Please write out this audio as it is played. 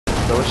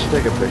So we should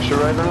take a picture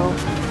right now?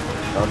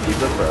 I'll keep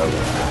it forever.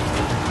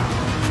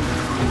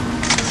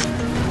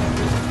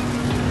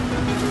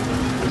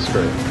 It's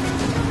great.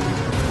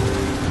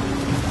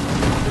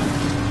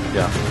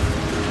 Yeah.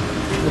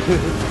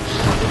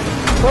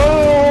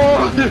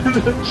 Oh!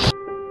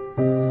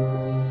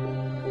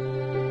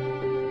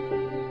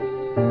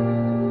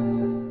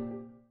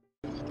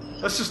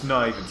 Let's just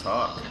not even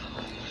talk.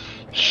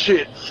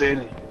 Shit,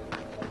 Sandy.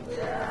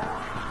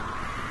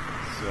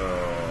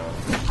 So...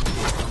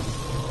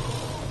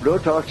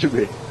 Don't talk to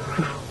me.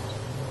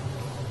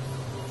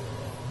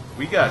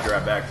 We gotta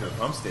drive back to the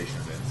pump station,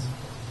 Vince.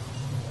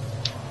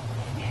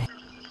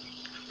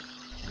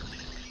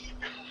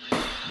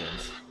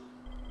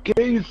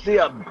 Can't you see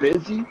I'm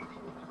busy,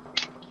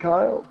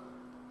 Kyle?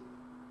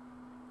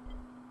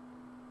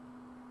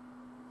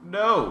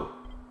 No!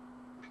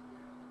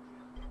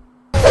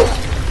 I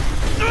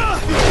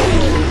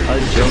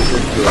jumped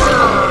into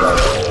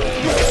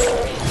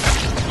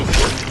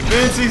it.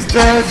 Vince, he's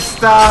dead!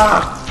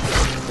 Stop!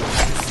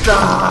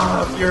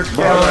 Stop! You're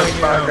killing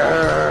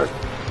him!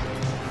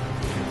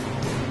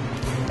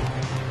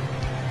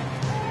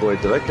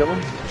 Wait, did I kill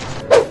him?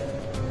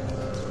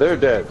 They're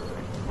dead.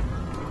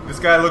 This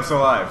guy looks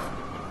alive.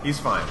 He's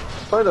fine.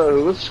 Find out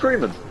who was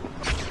screaming.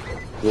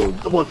 Well,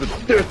 it wasn't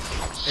this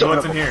son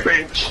of a here?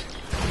 bitch.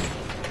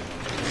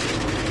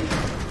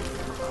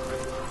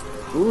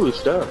 Ooh,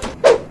 stuff.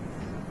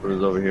 What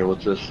is over here?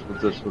 What's this?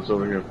 What's this? What's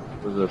over here?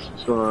 What's this?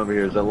 What's going on over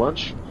here? Is that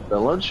lunch? Is that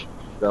lunch? Is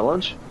that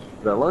lunch? Is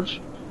that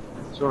lunch?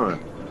 What's going on?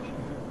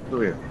 What's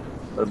over here?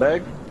 Is that a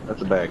bag?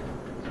 That's a bag.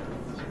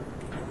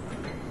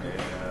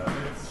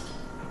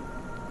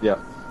 Yeah.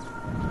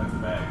 That's a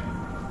bag.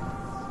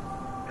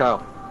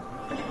 Kyle.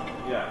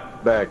 Yeah.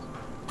 Bag.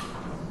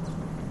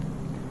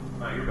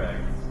 Not your bag.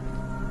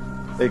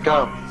 Hey,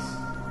 Kyle.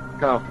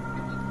 Kyle.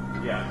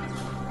 Yeah.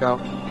 Kyle.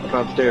 I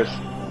found stairs.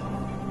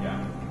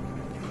 Yeah.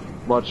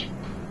 Watch.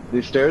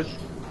 These stairs,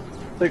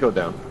 they go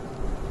down.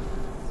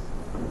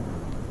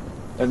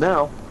 And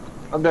now,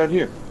 I'm down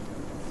here.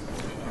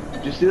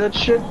 Did you see that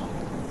shit?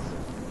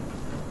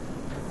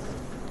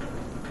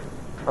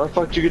 How the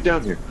fuck did you get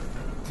down here?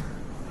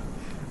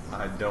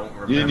 I don't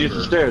remember. You didn't use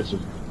the stairs.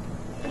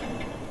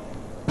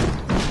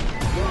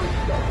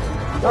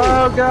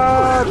 Oh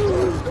god!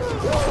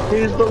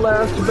 He's the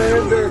last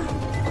bender!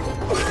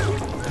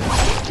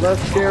 Less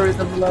scary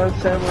than the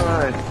last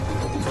samurai.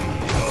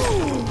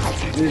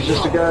 He's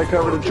just a guy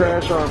covered in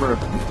trash armor.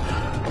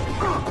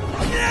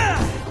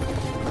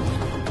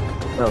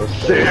 That was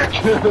sick!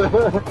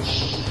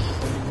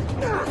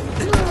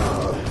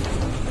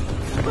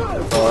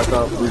 Oh, I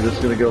thought we were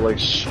just gonna go like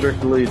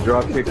strictly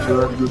dropkick to the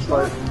rest of this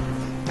fight.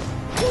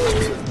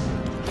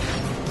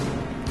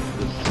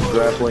 Just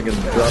grappling and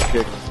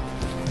dropkicks.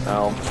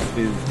 Ow,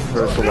 he's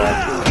hurt a lot.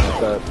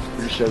 That's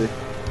pretty shitty.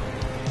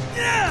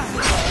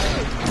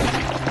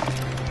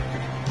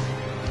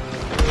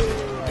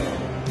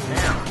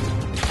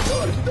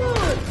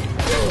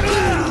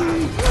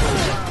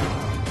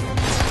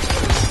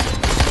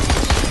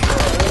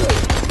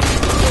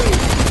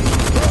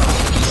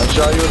 I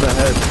shot you in the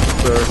head,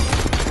 sir.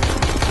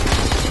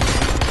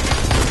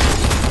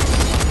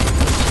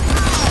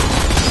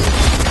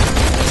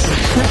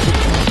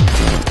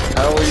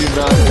 How are you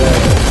not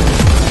dead?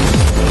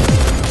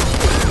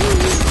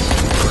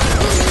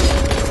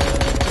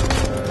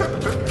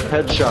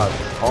 Headshots.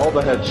 All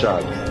the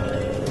headshots.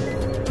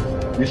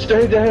 You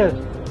stay dead.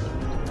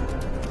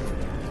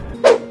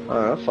 Alright,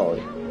 I'll follow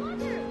you.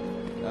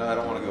 I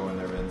don't want to go in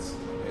there, Vince.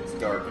 It's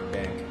dark and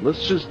dank.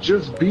 Let's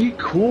just be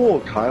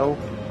cool, Kyle.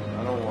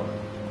 I don't want to.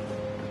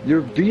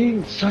 You're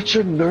being such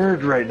a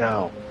nerd right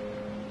now.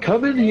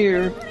 Come in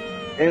here,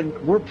 and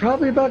we're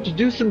probably about to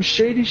do some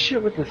shady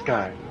shit with this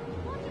guy.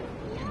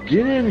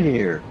 Get in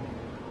here.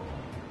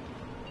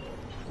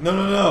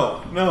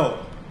 No.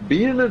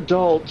 Be an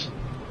adult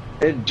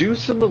and do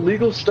some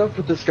illegal stuff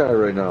with this guy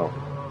right now.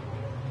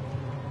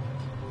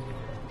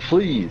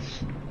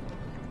 Please.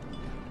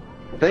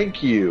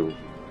 Thank you.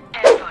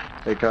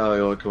 Hey Kyle,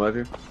 you wanna come out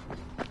here?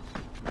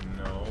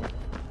 No.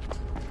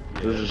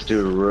 This is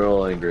dude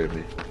real angry at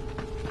me.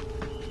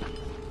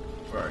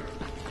 Where are you?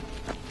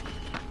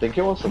 Think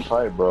he wants to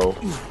fight, bro.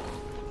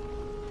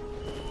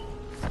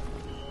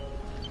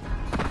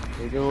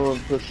 You doing,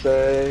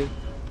 pussy?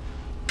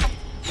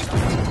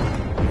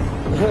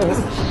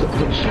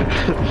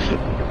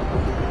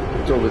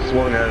 Totally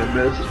swung at and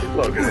missed.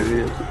 Fucking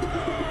idiot.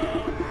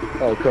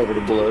 All covered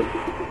in blood.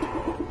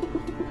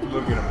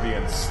 Look at him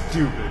being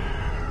stupid.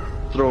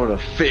 Throwing a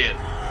fit.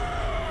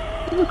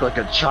 You look like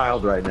a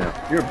child right now.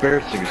 You're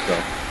embarrassing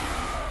yourself.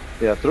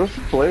 Yeah, throw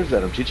some flares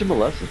at him. Teach him a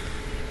lesson.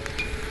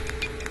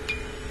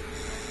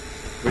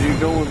 Where you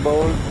going,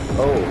 boy?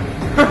 Oh.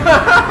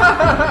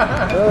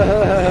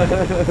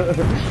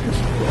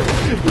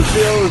 The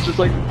tail was just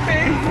like,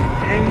 bang,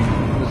 bang.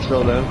 Just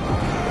fell down.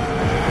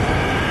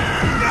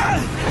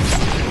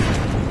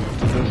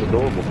 That was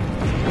adorable.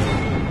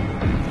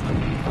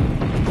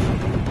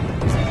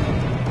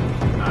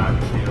 I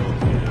killed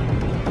him.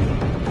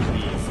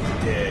 He's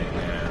dead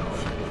now.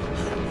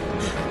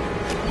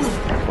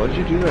 Why'd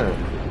you do that?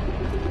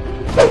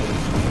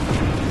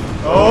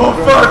 Oh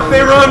fuck,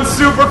 they run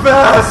super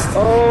fast!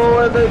 Oh,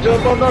 and they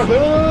jump on the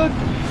hood!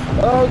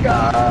 Oh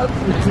god!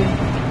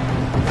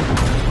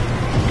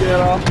 Get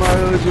off my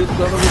hood, you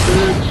son of a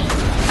bitch!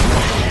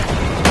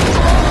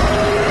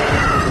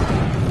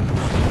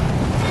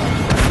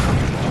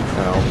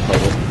 Ow,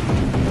 puddle.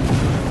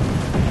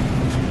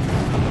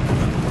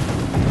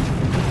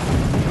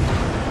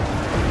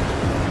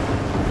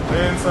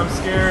 Vince, I'm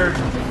scared.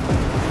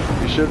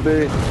 You should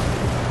be.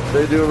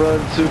 They do run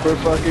super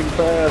fucking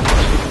fast.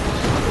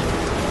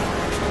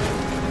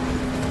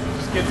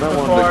 Just get to I the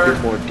want to park.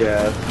 get more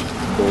gas.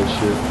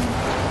 Bullshit.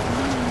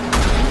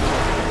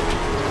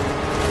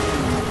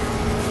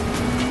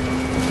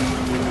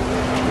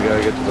 We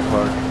gotta get to the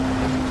park.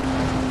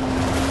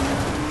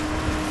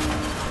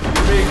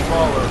 Big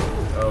baller.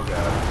 Oh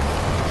god.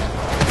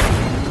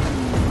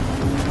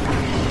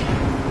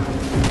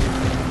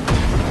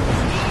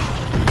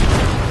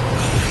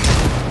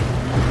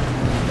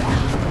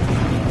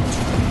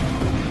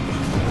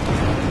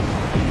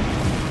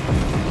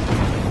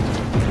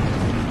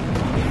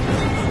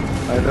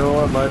 I know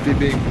I might be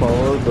being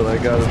followed, but I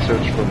gotta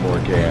search for more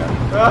gas.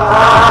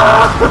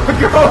 Ah!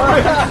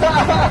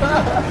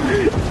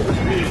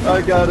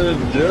 I got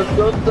in just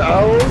a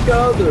oh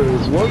god,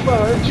 there's one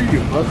behind you,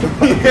 you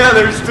motherfucker. Yeah,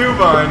 there's two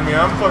behind me.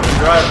 I'm fucking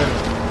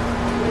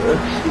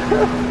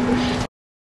driving.